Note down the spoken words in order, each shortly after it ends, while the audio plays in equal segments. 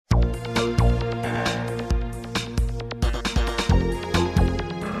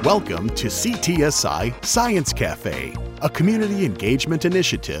Welcome to CTSI Science Cafe, a community engagement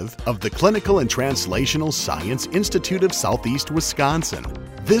initiative of the Clinical and Translational Science Institute of Southeast Wisconsin.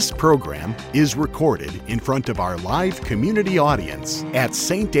 This program is recorded in front of our live community audience at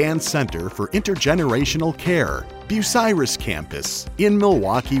St. Anne Center for Intergenerational Care, Bucyrus Campus in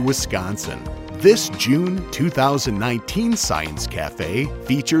Milwaukee, Wisconsin. This June 2019 Science Cafe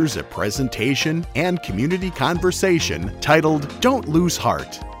features a presentation and community conversation titled "Don't Lose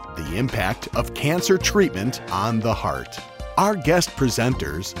Heart: The Impact of Cancer Treatment on the Heart." Our guest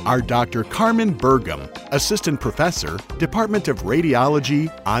presenters are Dr. Carmen Burgum, Assistant Professor, Department of Radiology,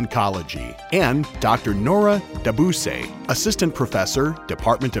 Oncology, and Dr. Nora Dabuse, Assistant Professor,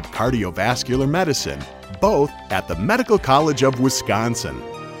 Department of Cardiovascular Medicine, both at the Medical College of Wisconsin.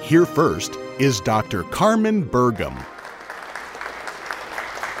 Here first is Dr. Carmen Burgum.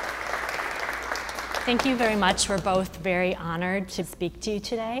 Thank you very much. We're both very honored to speak to you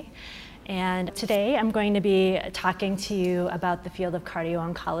today. And today I'm going to be talking to you about the field of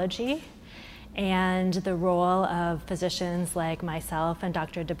cardio-oncology and the role of physicians like myself and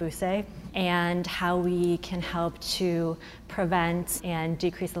Dr. Dabuse, and how we can help to prevent and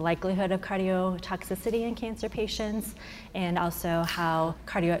decrease the likelihood of cardiotoxicity in cancer patients, and also how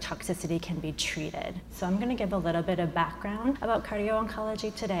cardiotoxicity can be treated. So I'm going to give a little bit of background about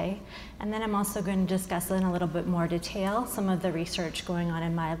cardio-oncology today, and then I'm also going to discuss in a little bit more detail some of the research going on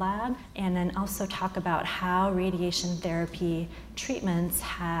in my lab, and then also talk about how radiation therapy treatments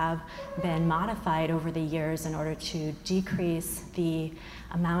have been modified over the years in order to decrease the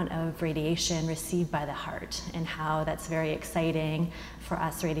amount of radiation received by the heart, and how that's very exciting for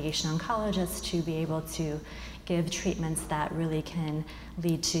us radiation oncologists to be able to give treatments that really can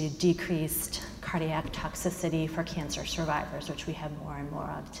lead to decreased cardiac toxicity for cancer survivors, which we have more and more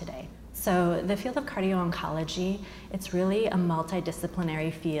of today. So the field of cardio-oncology, it's really a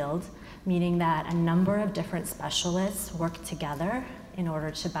multidisciplinary field, meaning that a number of different specialists work together in order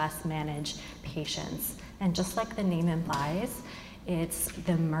to best manage patients. And just like the name implies, it's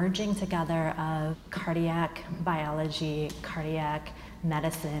the merging together of cardiac biology, cardiac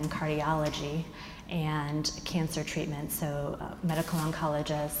medicine, cardiology, and cancer treatment. So medical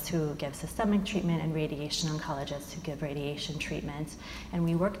oncologists who give systemic treatment and radiation oncologists who give radiation treatment. And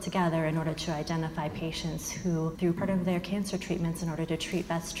we work together in order to identify patients who, through part of their cancer treatments in order to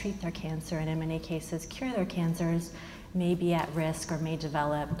best treat their cancer, and in many cases cure their cancers, may be at risk or may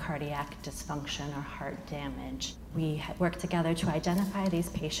develop cardiac dysfunction or heart damage. We work together to identify these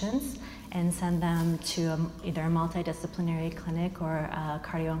patients and send them to either a multidisciplinary clinic or a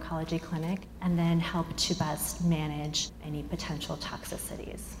cardio-oncology clinic, and then help to best manage any potential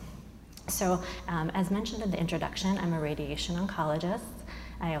toxicities. So as mentioned in the introduction, I'm a radiation oncologist.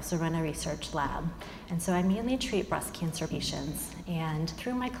 I also run a research lab. And so I mainly treat breast cancer patients. And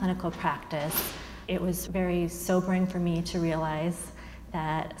through my clinical practice, it was very sobering for me to realize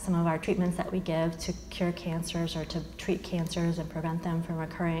that some of our treatments that we give to cure cancers or to treat cancers and prevent them from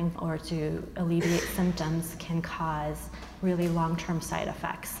recurring or to alleviate symptoms can cause really long-term side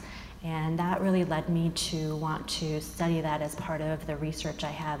effects. And that really led me to want to study that as part of the research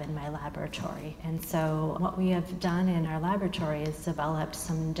I have in my laboratory. And so what we have done in our laboratory is developed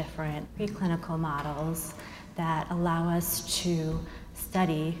some different preclinical models that allow us to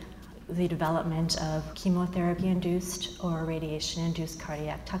study the development of chemotherapy-induced or radiation-induced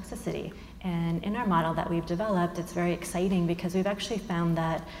cardiac toxicity. And in our model that we've developed, it's very exciting because we've actually found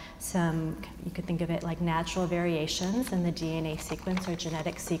that you could think of it like natural variations in the DNA sequence or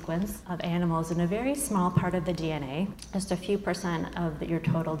genetic sequence of animals in a very small part of the DNA, just a few % of your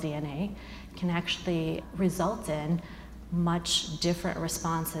total DNA, can actually result in much different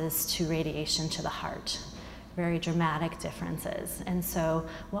responses to radiation to the heart. Very dramatic differences. And so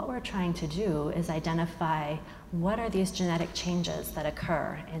what we're trying to do is identify what are these genetic changes that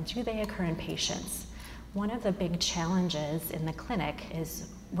occur, and do they occur in patients? One of the big challenges in the clinic is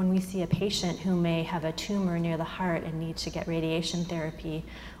when we see a patient who may have a tumor near the heart and need to get radiation therapy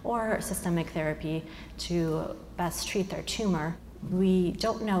or systemic therapy to best treat their tumor, we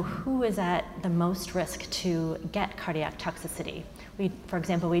don't know who is at the most risk to get cardiac toxicity. For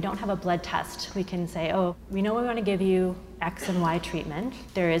example, we don't have a blood test. We can say, oh, we know we want to give you X and Y treatment.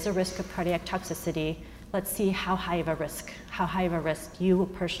 There is a risk of cardiac toxicity. Let's see how high of a risk you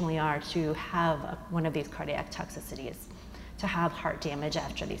personally are to have one of these cardiac toxicities, to have heart damage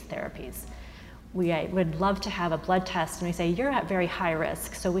after these therapies. We would love to have a blood test and we say, you're at very high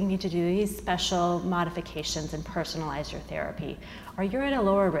risk, so we need to do these special modifications and personalize your therapy. Or you're at a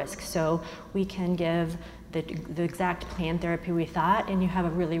lower risk, so we can give the exact planned therapy we thought, and you have a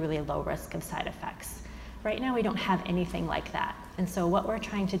really, really low risk of side effects. Right now we don't have anything like that. And so what we're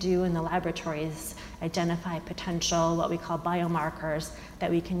trying to do in the laboratory is identify potential, what we call biomarkers, that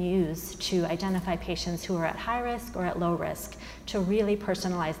we can use to identify patients who are at high risk or at low risk to really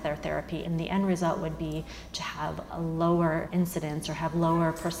personalize their therapy. And the end result would be to have a lower incidence or have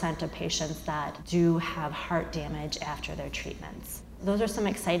lower percent of patients that do have heart damage after their treatments. Those are some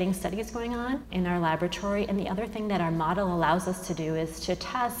exciting studies going on in our laboratory. And the other thing that our model allows us to do is to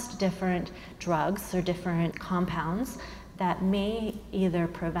test different drugs or different compounds that may either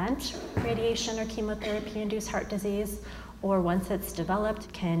prevent radiation or chemotherapy-induced heart disease, or once it's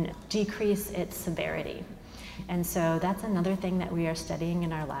developed, can decrease its severity. And so that's another thing that we are studying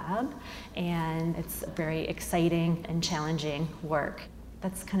in our lab, and it's very exciting and challenging work.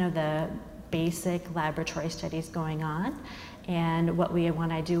 That's kind of the basic laboratory studies going on. And what we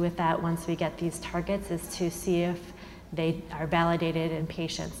want to do with that once we get these targets is to see if they are validated in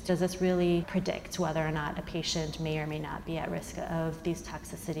patients. Does this really predict whether or not a patient may or may not be at risk of these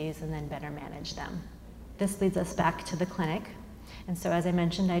toxicities, and then better manage them? This leads us back to the clinic. And so as I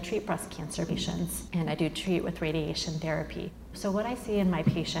mentioned, I treat breast cancer patients, and I do treat with radiation therapy. So what I see in my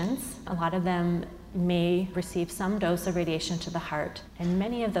patients, a lot of them may receive some dose of radiation to the heart, and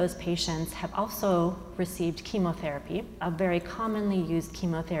many of those patients have also received chemotherapy. A very commonly used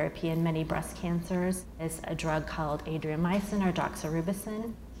chemotherapy in many breast cancers is a drug called adriamycin or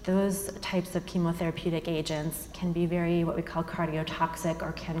doxorubicin. Those types of chemotherapeutic agents can be very what we call cardiotoxic,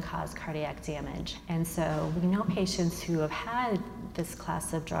 or can cause cardiac damage. And so we know patients who have had this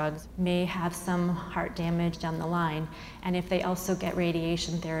class of drugs may have some heart damage down the line, and if they also get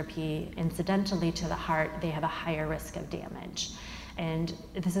radiation therapy incidentally to the heart, they have a higher risk of damage. And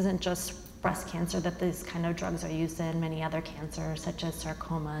this isn't just breast cancer that these kind of drugs are used in. Many other cancers, such as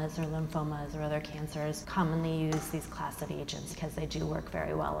sarcomas or lymphomas or other cancers, commonly use these class of agents because they do work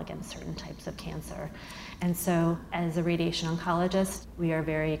very well against certain types of cancer. And so as a radiation oncologist, we are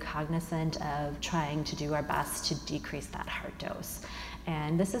very cognizant of trying to do our best to decrease that heart dose.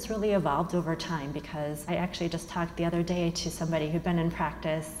 And this has really evolved over time, because I actually just talked the other day to somebody who'd been in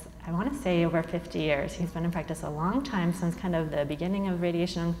practice, I want to say over 50 years. He's been in practice a long time, since kind of the beginning of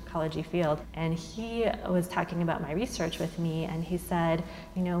radiation oncology field. And he was talking about my research with me, and he said,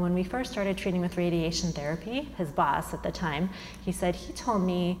 you know, when we first started treating with radiation therapy, his boss at the time, he said, he told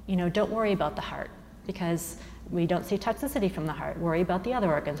me, you know, don't worry about the heart, because we don't see toxicity from the heart. Worry about the other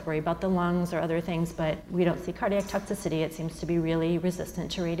organs, worry about the lungs or other things, but we don't see cardiac toxicity. It seems to be really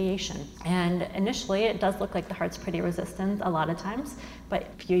resistant to radiation. And initially, it does look like the heart's pretty resistant a lot of times, but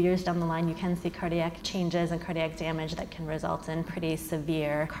a few years down the line, you can see cardiac changes and cardiac damage that can result in pretty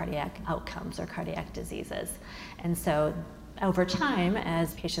severe cardiac outcomes or cardiac diseases. And so over time,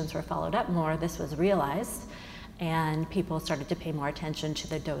 as patients were followed up more, this was realized, and people started to pay more attention to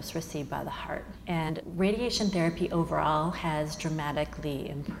the dose received by the heart. And radiation therapy overall has dramatically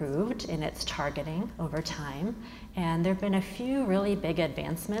improved in its targeting over time. And there have been a few really big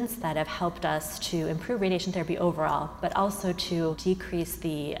advancements that have helped us to improve radiation therapy overall, but also to decrease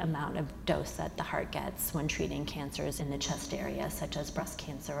the amount of dose that the heart gets when treating cancers in the chest area, such as breast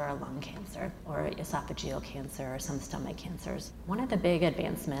cancer or lung cancer or esophageal cancer or some stomach cancers. One of the big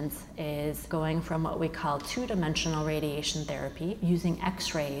advancements is going from what we call two-dimensional radiation therapy, using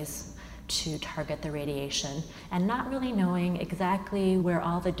X-rays to target the radiation, and not really knowing exactly where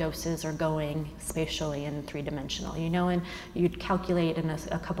all the doses are going spatially and three-dimensional. You know, and you'd calculate in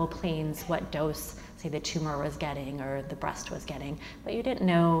a couple planes what dose, say, the tumor was getting or the breast was getting, but you didn't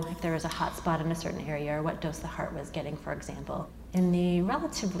know if there was a hot spot in a certain area or what dose the heart was getting, for example. In the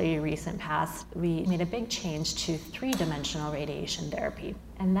relatively recent past, we made a big change to three-dimensional radiation therapy.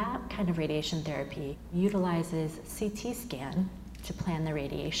 And that kind of radiation therapy utilizes CT scan to plan the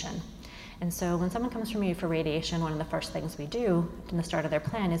radiation. And so when someone comes from me for radiation, one of the first things we do in the start of their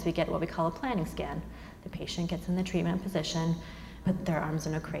plan is we get what we call a planning scan. The patient gets in the treatment position, put their arms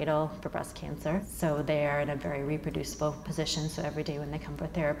in a cradle for breast cancer. So they are in a very reproducible position. So every day when they come for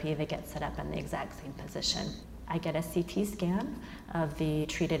therapy, they get set up in the exact same position. I get a CT scan of the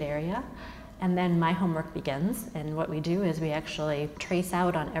treated area, and then my homework begins. And what we do is we actually trace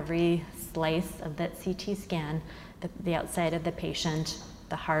out on every slice of that CT scan the outside of the patient,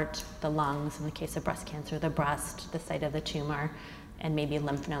 the heart, the lungs, in the case of breast cancer, the breast, the site of the tumor, and maybe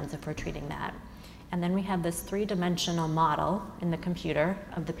lymph nodes if we're treating that. And then we have this three-dimensional model in the computer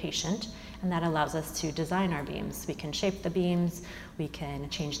of the patient, and that allows us to design our beams. We can shape the beams, we can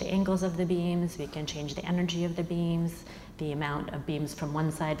change the angles of the beams, we can change the energy of the beams, the amount of beams from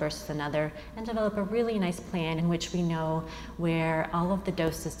one side versus another, and develop a really nice plan in which we know where all of the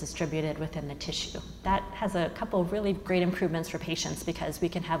dose is distributed within the tissue. That has a couple of really great improvements for patients because we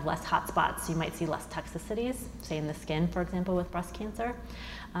can have less hot spots. You might see less toxicities, say in the skin, for example, with breast cancer.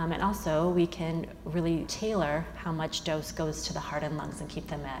 And also we can really tailor how much dose goes to the heart and lungs and keep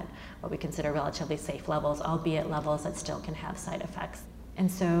them at what we consider relatively safe levels, albeit levels that still can have side effects. And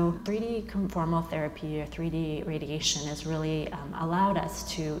so 3D conformal therapy or 3D radiation has really allowed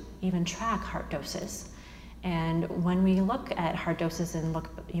us to even track heart doses. And when we look at heart doses and look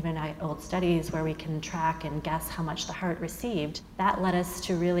even at old studies where we can track and guess how much the heart received, that led us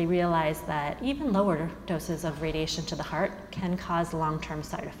to really realize that even lower doses of radiation to the heart can cause long-term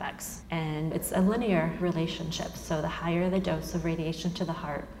side effects. And it's a linear relationship. So the higher the dose of radiation to the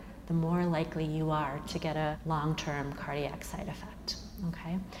heart, the more likely you are to get a long-term cardiac side effect.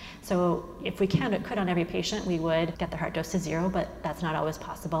 Okay, so if we could on every patient, we would get the heart dose to 0, but that's not always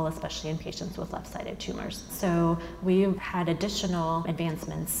possible, especially in patients with left-sided tumors. So we've had additional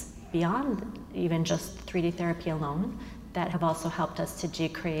advancements beyond even just 3D therapy alone that have also helped us to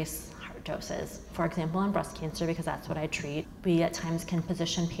decrease heart doses. For example, in breast cancer, because that's what I treat, we at times can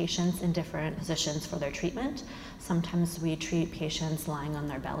position patients in different positions for their treatment. Sometimes we treat patients lying on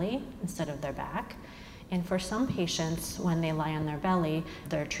their belly instead of their back. And for some patients, when they lie on their belly,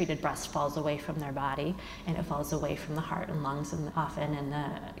 their treated breast falls away from their body and it falls away from the heart and lungs. And often in the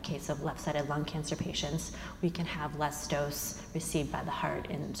case of left-sided lung cancer patients, we can have less dose received by the heart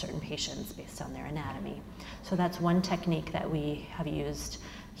in certain patients based on their anatomy. So that's one technique that we have used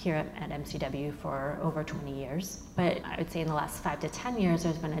here at MCW for over 20 years. But I would say in the last 5 to 10 years,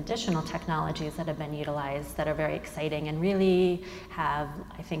 there's been additional technologies that have been utilized that are very exciting and really have,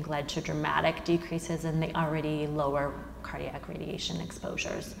 I think, led to dramatic decreases in the already lower cardiac radiation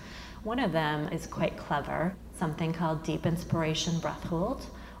exposures. One of them is quite clever, something called deep inspiration breath hold,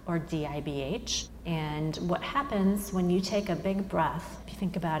 or DIBH. And what happens when you take a big breath, if you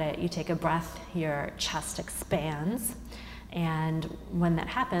think about it, you take a breath, your chest expands. And when that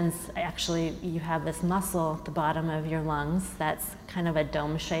happens, actually you have this muscle at the bottom of your lungs that's kind of a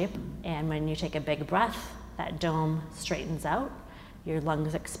dome shape. And when you take a big breath, that dome straightens out, your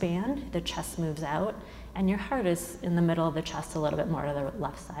lungs expand, the chest moves out, and your heart is in the middle of the chest, a little bit more to the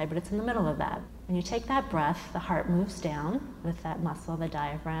left side, but it's in the middle of that. When you take that breath, the heart moves down with that muscle, the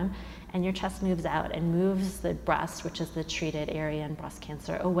diaphragm, and your chest moves out and moves the breast, which is the treated area in breast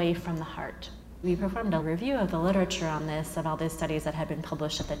cancer, away from the heart. We performed a review of the literature on this, of all these studies that had been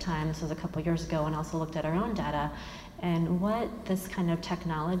published at the time. This was a couple years ago, and also looked at our own data. And what this kind of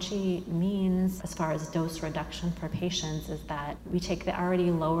technology means as far as dose reduction for patients is that we take the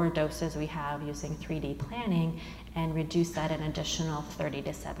already lower doses we have using 3D planning and reduce that an additional 30 to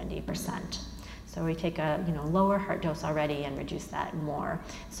 70%. So we take a lower heart dose already and reduce that more.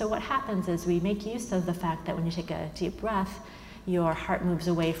 So what happens is we make use of the fact that when you take a deep breath, your heart moves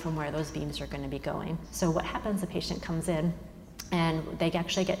away from where those beams are going to be going. So what happens, the patient comes in and they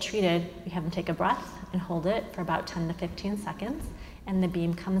actually get treated. We have them take a breath and hold it for about 10 to 15 seconds, and the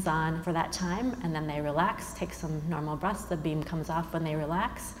beam comes on for that time, and then they relax, take some normal breaths, the beam comes off when they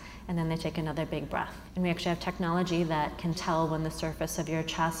relax, and then they take another big breath. And we actually have technology that can tell when the surface of your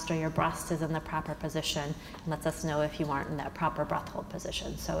chest or your breast is in the proper position, and lets us know if you aren't in that proper breath hold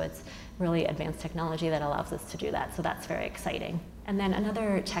position. So it's really advanced technology that allows us to do that. So that's very exciting. And then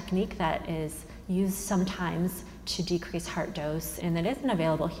another technique that is used sometimes to decrease heart dose, and it isn't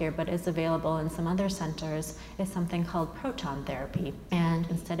available here but is available in some other centers, is something called proton therapy. And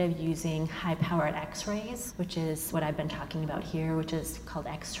instead of using high-powered X-rays, which is what I've been talking about here, which is called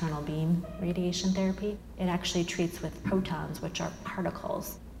external beam radiation therapy, it actually treats with protons, which are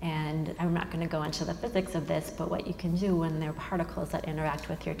particles. And I'm not going to go into the physics of this, but what you can do when there are particles that interact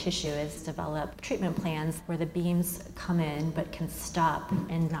with your tissue is develop treatment plans where the beams come in but can stop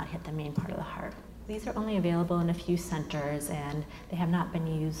and not hit the main part of the heart. These are only available in a few centers, and they have not been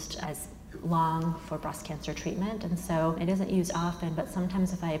used as long for breast cancer treatment, and so it isn't used often. But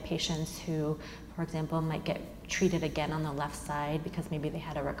sometimes if I have patients who, for example, might get treated again on the left side because maybe they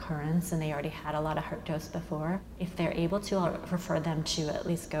had a recurrence and they already had a lot of heart dose before, if they're able to, I'll refer them to at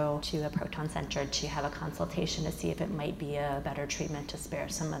least go to a proton center to have a consultation to see if it might be a better treatment to spare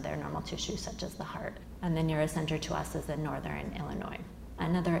some of their normal tissue, such as the heart. And the nearest center to us is in Northern Illinois.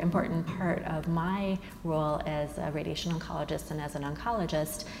 Another important part of my role as a radiation oncologist and as an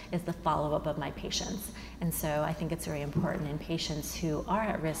oncologist is the follow-up of my patients. And so I think it's very important in patients who are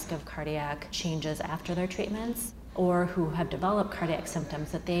at risk of cardiac changes after their treatments or who have developed cardiac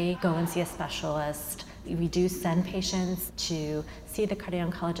symptoms, that they go and see a specialist. We do send patients to see the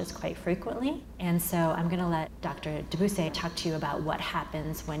cardio-oncologist quite frequently, and so I'm going to let Dr. Debusay talk to you about what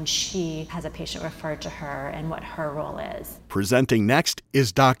happens when she has a patient referred to her and what her role is. Presenting next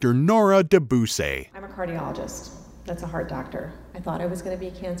is Dr. Nora Debusay. I'm a cardiologist. That's a heart doctor. I thought I was going to be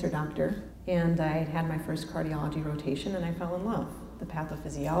a cancer doctor, and I had my first cardiology rotation, and I fell in love. The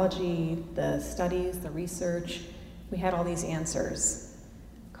pathophysiology, the studies, the research, we had all these answers.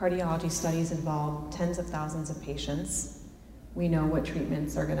 Cardiology studies involve tens of thousands of patients. We know what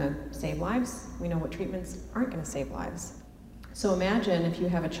treatments are going to save lives. We know what treatments aren't going to save lives. So imagine if you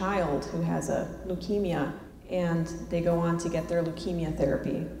have a child who has a leukemia and they go on to get their leukemia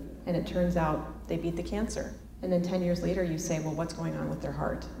therapy, and it turns out they beat the cancer. And then 10 years later you say, well, what's going on with their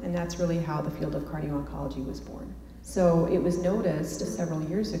heart? And that's really how the field of cardio-oncology was born. So it was noticed several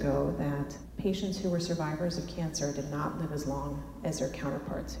years ago that patients who were survivors of cancer did not live as long as their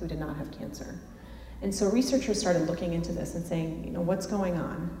counterparts who did not have cancer. And so researchers started looking into this and saying, what's going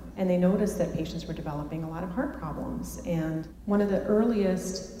on? And they noticed that patients were developing a lot of heart problems. And one of the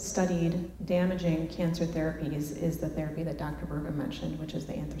earliest studied damaging cancer therapies is the therapy that Dr. Berga mentioned, which is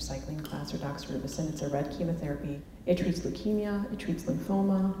the anthracycline class, or doxorubicin. It's a red chemotherapy. It treats leukemia, it treats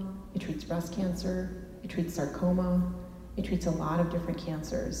lymphoma, it treats breast cancer, it treats sarcoma, it treats a lot of different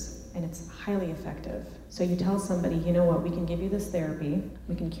cancers, and it's highly effective. So you tell somebody, you know what, we can give you this therapy,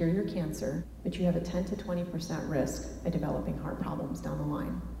 we can cure your cancer, but you have a 10 to 20% risk of developing heart problems down the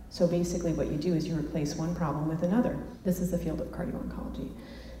line. So basically what you do is you replace one problem with another. This is the field of cardio-oncology.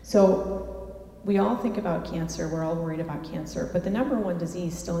 So we all think about cancer, we're all worried about cancer, but the number one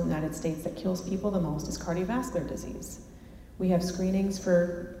disease still in the United States that kills people the most is cardiovascular disease. We have screenings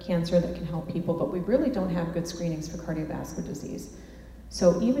for cancer that can help people, but we really don't have good screenings for cardiovascular disease.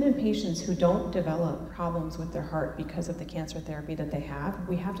 So even in patients who don't develop problems with their heart because of the cancer therapy that they have,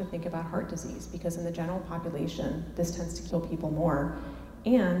 we have to think about heart disease, because in the general population, this tends to kill people more.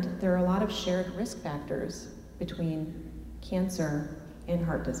 And there are a lot of shared risk factors between cancer and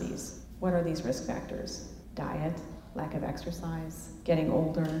heart disease. What are these risk factors? Diet, lack of exercise, getting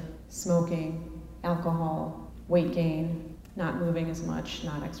older, smoking, alcohol, weight gain, not moving as much,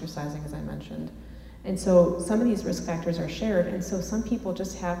 not exercising, as I mentioned. And so some of these risk factors are shared, and so some people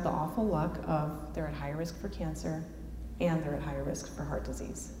just have the awful luck of they're at higher risk for cancer and they're at higher risk for heart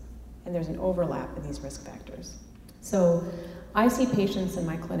disease. And there's an overlap in these risk factors. So I see patients in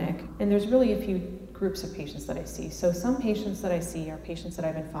my clinic, and there's really a few groups of patients that I see. So some patients that I see are patients that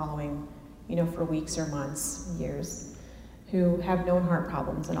I've been following, for weeks or months, years, who have known heart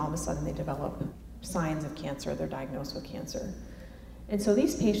problems, and all of a sudden they develop signs of cancer, they're diagnosed with cancer. And so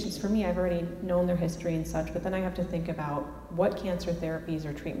these patients, for me, I've already known their history and such, but then I have to think about what cancer therapies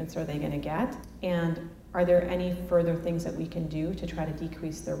or treatments are they going to get, and are there any further things that we can do to try to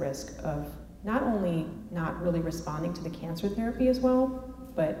decrease the risk of not only not really responding to the cancer therapy as well,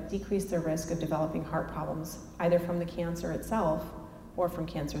 but decrease their risk of developing heart problems, either from the cancer itself or from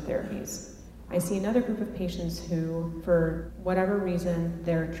cancer therapies. I see another group of patients who, for whatever reason,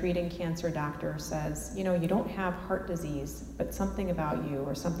 their treating cancer doctor says, you don't have heart disease, but something about you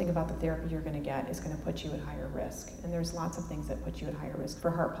or something about the therapy you're going to get is going to put you at higher risk. And there's lots of things that put you at higher risk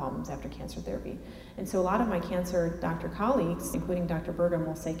for heart problems after cancer therapy. And so a lot of my cancer doctor colleagues, including Dr. Bergam,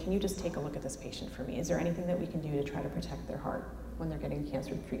 will say, can you just take a look at this patient for me? Is there anything that we can do to try to protect their heart when they're getting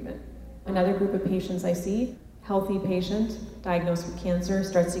cancer treatment? Another group of patients I see, healthy patient, diagnosed with cancer,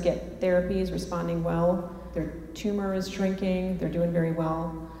 starts to get therapies, responding well, their tumor is shrinking, they're doing very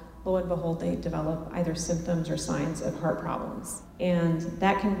well. Lo and behold, they develop either symptoms or signs of heart problems. And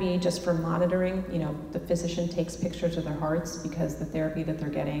that can be just from monitoring, the physician takes pictures of their hearts because the therapy that they're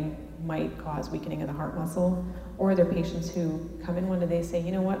getting might cause weakening of the heart muscle. Or they're patients who come in one day, they say,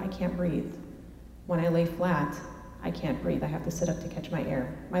 you know what, I can't breathe. When I lay flat, I can't breathe, I have to sit up to catch my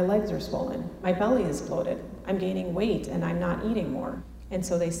air. My legs are swollen, my belly is bloated, I'm gaining weight and I'm not eating more. And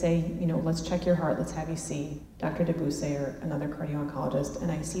so they say, let's check your heart, let's have you see Dr. Debusay or another cardio-oncologist.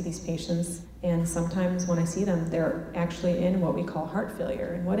 And I see these patients, and sometimes when I see them, they're actually in what we call heart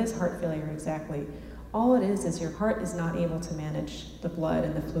failure. And what is heart failure exactly? All it is your heart is not able to manage the blood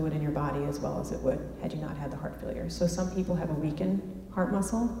and the fluid in your body as well as it would had you not had the heart failure. So some people have a weakened heart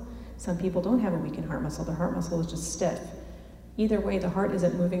muscle. Some people don't have a weakened heart muscle. The heart muscle is just stiff. Either way, the heart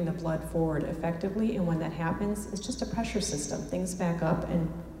isn't moving the blood forward effectively, and when that happens, it's just a pressure system. Things back up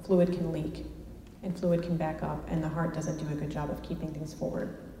and fluid can leak, and fluid can back up, and the heart doesn't do a good job of keeping things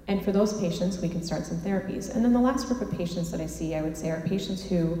forward. And for those patients, we can start some therapies. And then the last group of patients that I see, I would say, are patients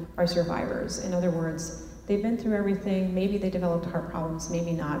who are survivors. In other words, they've been through everything. Maybe they developed heart problems,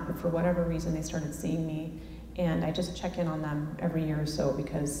 maybe not, but for whatever reason, they started seeing me. And I just check in on them every year or so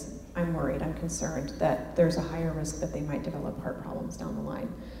because I'm worried, I'm concerned that there's a higher risk that they might develop heart problems down the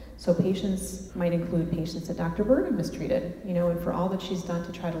line. So patients might include patients that Dr. Bergen mistreated, and for all that she's done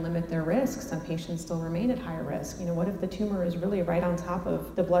to try to limit their risk, some patients still remain at higher risk. What if the tumor is really right on top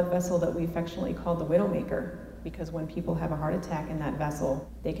of the blood vessel that we affectionately call the widowmaker? Because when people have a heart attack in that vessel,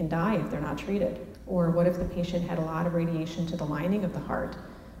 they can die if they're not treated. Or what if the patient had a lot of radiation to the lining of the heart?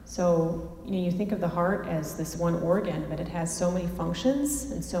 So, you think of the heart as this one organ, but it has so many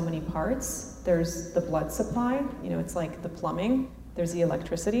functions and so many parts. There's the blood supply, it's like the plumbing. There's the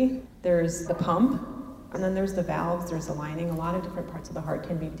electricity, there's the pump, and then there's the valves, there's the lining. A lot of different parts of the heart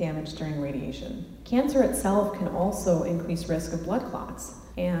can be damaged during radiation. Cancer itself can also increase risk of blood clots.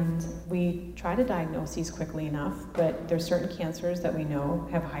 And we try to diagnose these quickly enough, but there's certain cancers that we know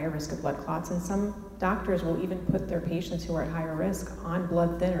have higher risk of blood clots, and some doctors will even put their patients who are at higher risk on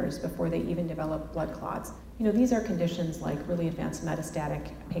blood thinners before they even develop blood clots. These are conditions like really advanced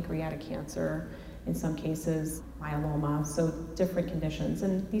metastatic pancreatic cancer, in some cases myeloma, so different conditions.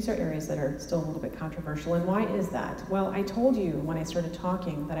 And these are areas that are still a little bit controversial. And why is that? Well, I told you when I started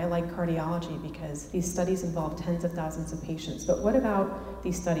talking that I like cardiology because these studies involve tens of thousands of patients. But what about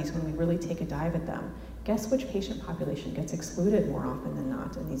these studies when we really take a dive at them? Guess which patient population gets excluded more often than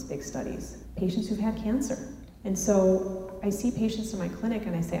not in these big studies? Patients who've had cancer. And so I see patients in my clinic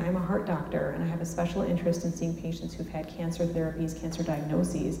and I say, I'm a heart doctor and I have a special interest in seeing patients who've had cancer therapies, cancer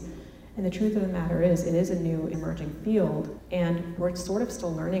diagnoses. And the truth of the matter is, it is a new emerging field, and we're sort of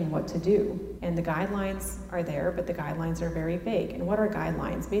still learning what to do. And the guidelines are there, but the guidelines are very vague. And what are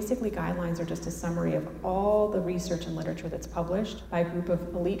guidelines? Basically, guidelines are just a summary of all the research and literature that's published by a group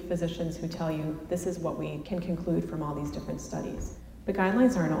of elite physicians who tell you, this is what we can conclude from all these different studies. But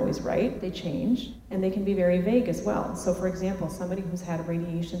guidelines aren't always right, they change, and they can be very vague as well. So for example, somebody who's had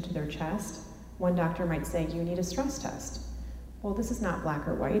radiation to their chest, one doctor might say, you need a stress test. Well, this is not black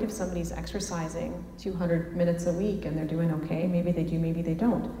or white. If somebody's exercising 200 minutes a week and they're doing okay, maybe they do, maybe they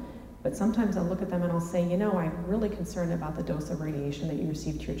don't. But sometimes I'll look at them and I'll say, I'm really concerned about the dose of radiation that you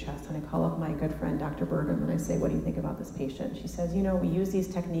received to your chest. And I call up my good friend, Dr. Bergen, and I say, what do you think about this patient? She says, we use these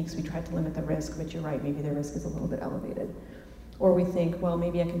techniques, we try to limit the risk, but you're right, maybe their risk is a little bit elevated. Or we think, well,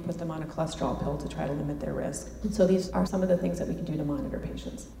 maybe I can put them on a cholesterol pill to try to limit their risk. And so these are some of the things that we can do to monitor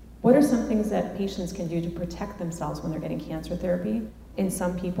patients. What are some things that patients can do to protect themselves when they're getting cancer therapy? In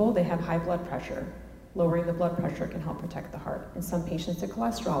some people, they have high blood pressure. Lowering the blood pressure can help protect the heart. In some patients, their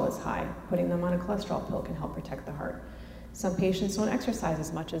cholesterol is high. Putting them on a cholesterol pill can help protect the heart. Some patients don't exercise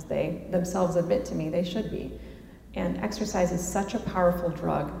as much as they themselves admit to me they should be. And exercise is such a powerful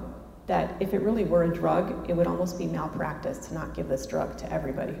drug that if it really were a drug, it would almost be malpractice to not give this drug to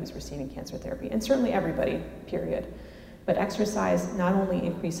everybody who's receiving cancer therapy, and certainly everybody, period. But exercise not only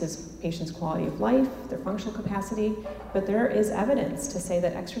increases patients' quality of life, their functional capacity, but there is evidence to say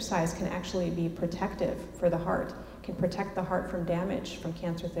that exercise can actually be protective for the heart, can protect the heart from damage from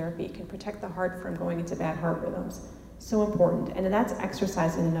cancer therapy, can protect the heart from going into bad heart rhythms. So important. And that's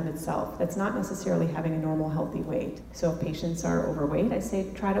exercise in and of itself. That's not necessarily having a normal healthy weight. So if patients are overweight, I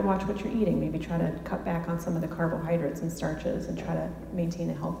say try to watch what you're eating. Maybe try to cut back on some of the carbohydrates and starches and try to maintain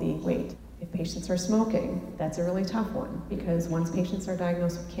a healthy weight. If patients are smoking, that's a really tough one, because once patients are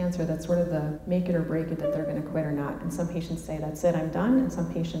diagnosed with cancer, that's sort of the make it or break it that they're going to quit or not. And some patients say, that's it, I'm done. And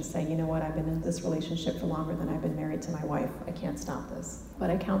some patients say, you know what, I've been in this relationship for longer than I've been married to my wife. I can't stop this.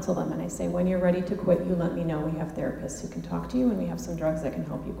 But I counsel them and I say, when you're ready to quit, you let me know. We have therapists who can talk to you, and we have some drugs that can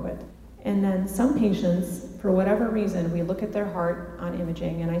help you quit. And then some patients, for whatever reason, we look at their heart on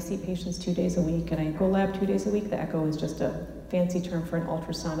imaging, and I see patients 2 days a week, and I go lab 2 days a week. The echo is just a fancy term for an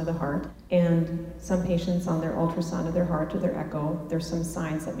ultrasound of the heart. And some patients on their ultrasound of their heart or their echo, there's some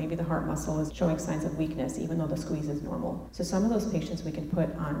signs that maybe the heart muscle is showing signs of weakness, even though the squeeze is normal. So some of those patients we can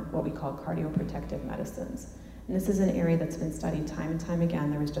put on what we call cardioprotective medicines. And this is an area that's been studied time and time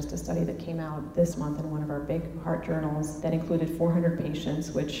again. There was just a study that came out this month in one of our big heart journals that included 400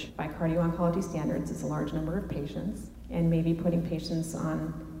 patients, which by cardio-oncology standards is a large number of patients. And maybe putting patients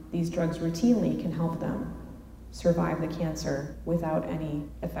on these drugs routinely can help them survive the cancer without any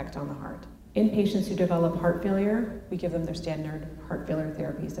effect on the heart. In patients who develop heart failure, we give them their standard heart failure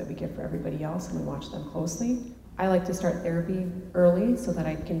therapies that we give for everybody else, and we watch them closely. I like to start therapy early so that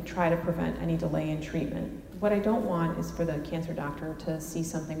I can try to prevent any delay in treatment. What I don't want is for the cancer doctor to see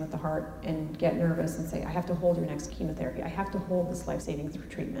something with the heart and get nervous and say, I have to hold your next chemotherapy. I have to hold this life-saving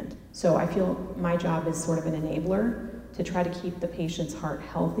treatment. So I feel my job is sort of an enabler to try to keep the patient's heart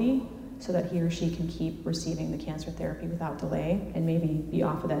healthy so that he or she can keep receiving the cancer therapy without delay and maybe be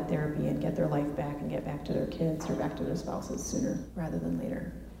off of that therapy and get their life back and get back to their kids or back to their spouses sooner rather than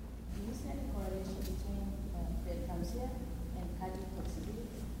later. You said a correlation between preeclampsia and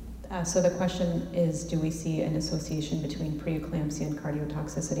cardiotoxicity? So the question is, do we see an association between preeclampsia and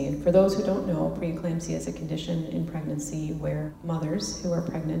cardiotoxicity? And for those who don't know, preeclampsia is a condition in pregnancy where mothers who are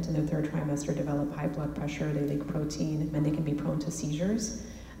pregnant in their third trimester develop high blood pressure, they leak protein, and they can be prone to seizures.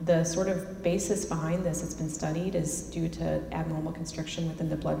 The sort of basis behind this that's been studied is due to abnormal constriction within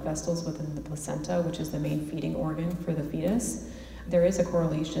the blood vessels within the placenta, which is the main feeding organ for the fetus. There is a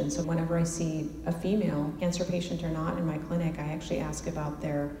correlation. So whenever I see a female, cancer patient or not, in my clinic, I actually ask about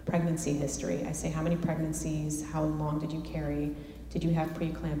their pregnancy history. I say, how many pregnancies, how long did you carry, did you have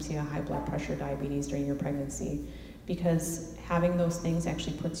preeclampsia, high blood pressure, diabetes during your pregnancy? Because having those things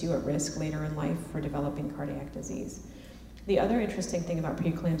actually puts you at risk later in life for developing cardiac disease. The other interesting thing about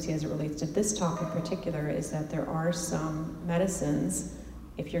preeclampsia as it relates to this talk in particular is that there are some medicines,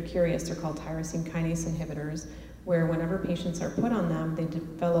 if you're curious, they're called tyrosine kinase inhibitors, where whenever patients are put on them, they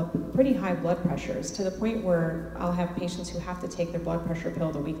develop pretty high blood pressures to the point where I'll have patients who have to take their blood pressure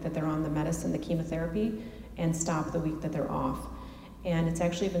pill the week that they're on the medicine, the chemotherapy, and stop the week that they're off. And it's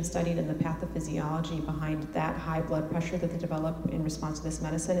actually been studied in the pathophysiology behind that high blood pressure that they develop in response to this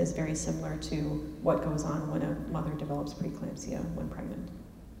medicine is very similar to what goes on when a mother develops preeclampsia when pregnant.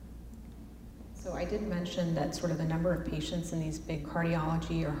 So I did mention that sort of the number of patients in these big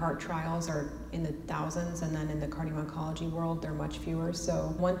cardiology or heart trials are in the thousands, and then in the cardio-oncology world, they're much fewer.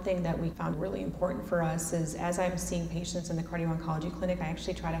 So one thing that we found really important for us is as I'm seeing patients in the cardio-oncology clinic, I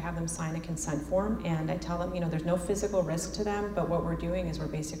actually try to have them sign a consent form, and I tell them, there's no physical risk to them, but what we're doing is we're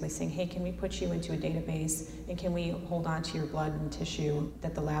basically saying, hey, can we put you into a database, and can we hold on to your blood and tissue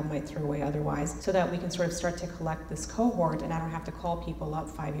that the lab might throw away otherwise, so that we can sort of start to collect this cohort, and I don't have to call people up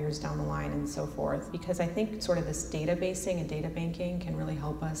 5 years down the line and so forth. Because I think sort of this databasing and data banking can really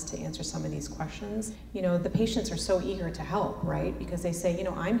help us to answer some of these questions. The patients are so eager to help, right? Because they say,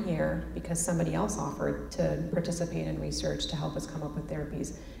 I'm here because somebody else offered to participate in research to help us come up with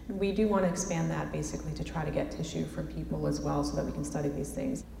therapies. And we do want to expand that basically to try to get tissue from people as well so that we can study these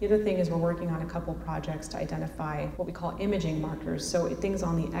things. The other thing is we're working on a couple projects to identify what we call imaging markers. So things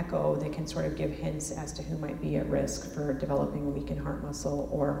on the echo that can sort of give hints as to who might be at risk for developing a weakened heart muscle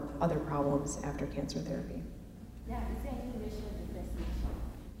or other problems after cancer therapy. Yeah, is there any racial differentiation?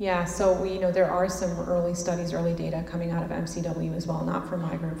 Yeah, so there are some early studies, early data coming out of MCW as well, not from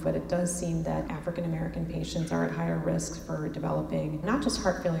my group, but it does seem that African American patients are at higher risk for developing not just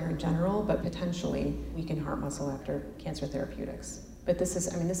heart failure in general, but potentially weakened heart muscle after cancer therapeutics. But this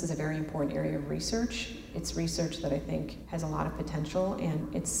is a very important area of research. It's research that I think has a lot of potential, and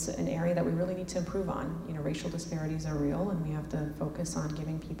it's an area that we really need to improve on. Racial disparities are real, and we have to focus on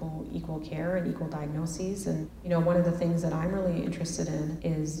giving people equal care and equal diagnoses. And one of the things that I'm really interested in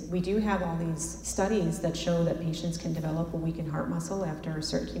is we do have all these studies that show that patients can develop a weakened heart muscle after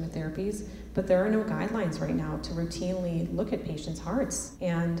certain chemotherapies, but there are no guidelines right now to routinely look at patients' hearts.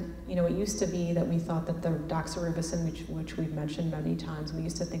 And it used to be that we thought that the doxorubicin, which we've mentioned many times, we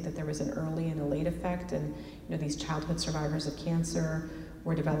used to think that there was an early and a late effect, and these childhood survivors of cancer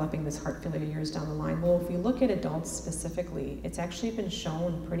were developing this heart failure years down the line. Well, if we look at adults specifically, it's actually been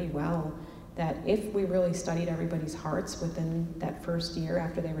shown pretty well that if we really studied everybody's hearts within that first year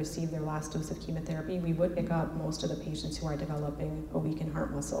after they received their last dose of chemotherapy, we would pick up most of the patients who are developing a weakened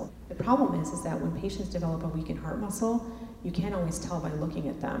heart muscle. The problem is that when patients develop a weakened heart muscle, you can't always tell by looking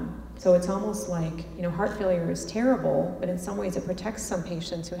at them. So it's almost like, heart failure is terrible, but in some ways it protects some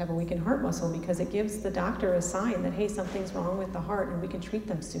patients who have a weakened heart muscle because it gives the doctor a sign that, hey, something's wrong with the heart and we can treat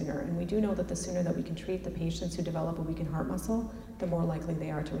them sooner. And we do know that the sooner that we can treat the patients who develop a weakened heart muscle, the more likely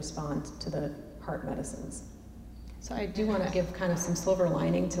they are to respond to the heart medicines. So I do want to give kind of some silver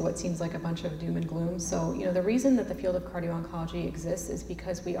lining to what seems like a bunch of doom and gloom. So, the reason that the field of cardio-oncology exists is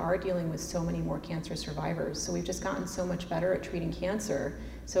because we are dealing with so many more cancer survivors. So we've just gotten so much better at treating cancer.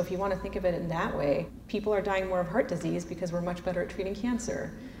 So if you want to think of it in that way, people are dying more of heart disease because we're much better at treating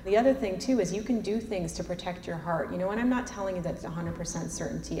cancer. The other thing too is you can do things to protect your heart. And I'm not telling you that it's 100%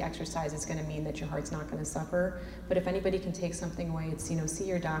 certainty exercise is going to mean that your heart's not going to suffer. But if anybody can take something away, it's see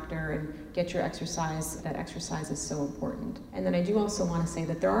your doctor and get your exercise. That exercise is so important. And then I do also want to say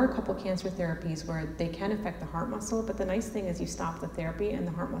that there are a couple cancer therapies where they can affect the heart muscle, but the nice thing is you stop the therapy and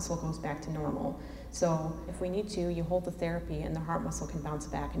the heart muscle goes back to normal. So if we need to, you hold the therapy and the heart muscle can bounce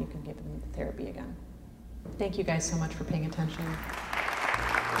back and you can give them the therapy again. Thank you guys so much for paying attention.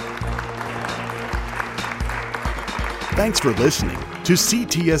 Thanks for listening to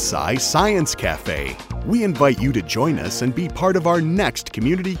CTSI Science Cafe. We invite you to join us and be part of our next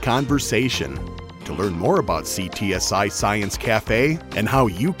community conversation. To learn more about CTSI Science Cafe and how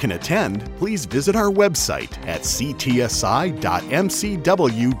you can attend, please visit our website at ctsi.mcw.edu.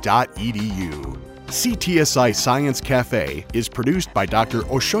 CTSI Science Cafe is produced by Dr.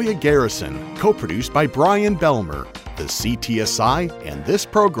 Oshoya Garrison, co-produced by Brian Belmer. The CTSI and this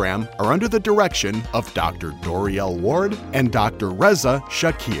program are under the direction of Dr. Doriel Ward and Dr. Reza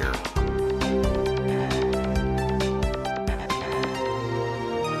Shakir.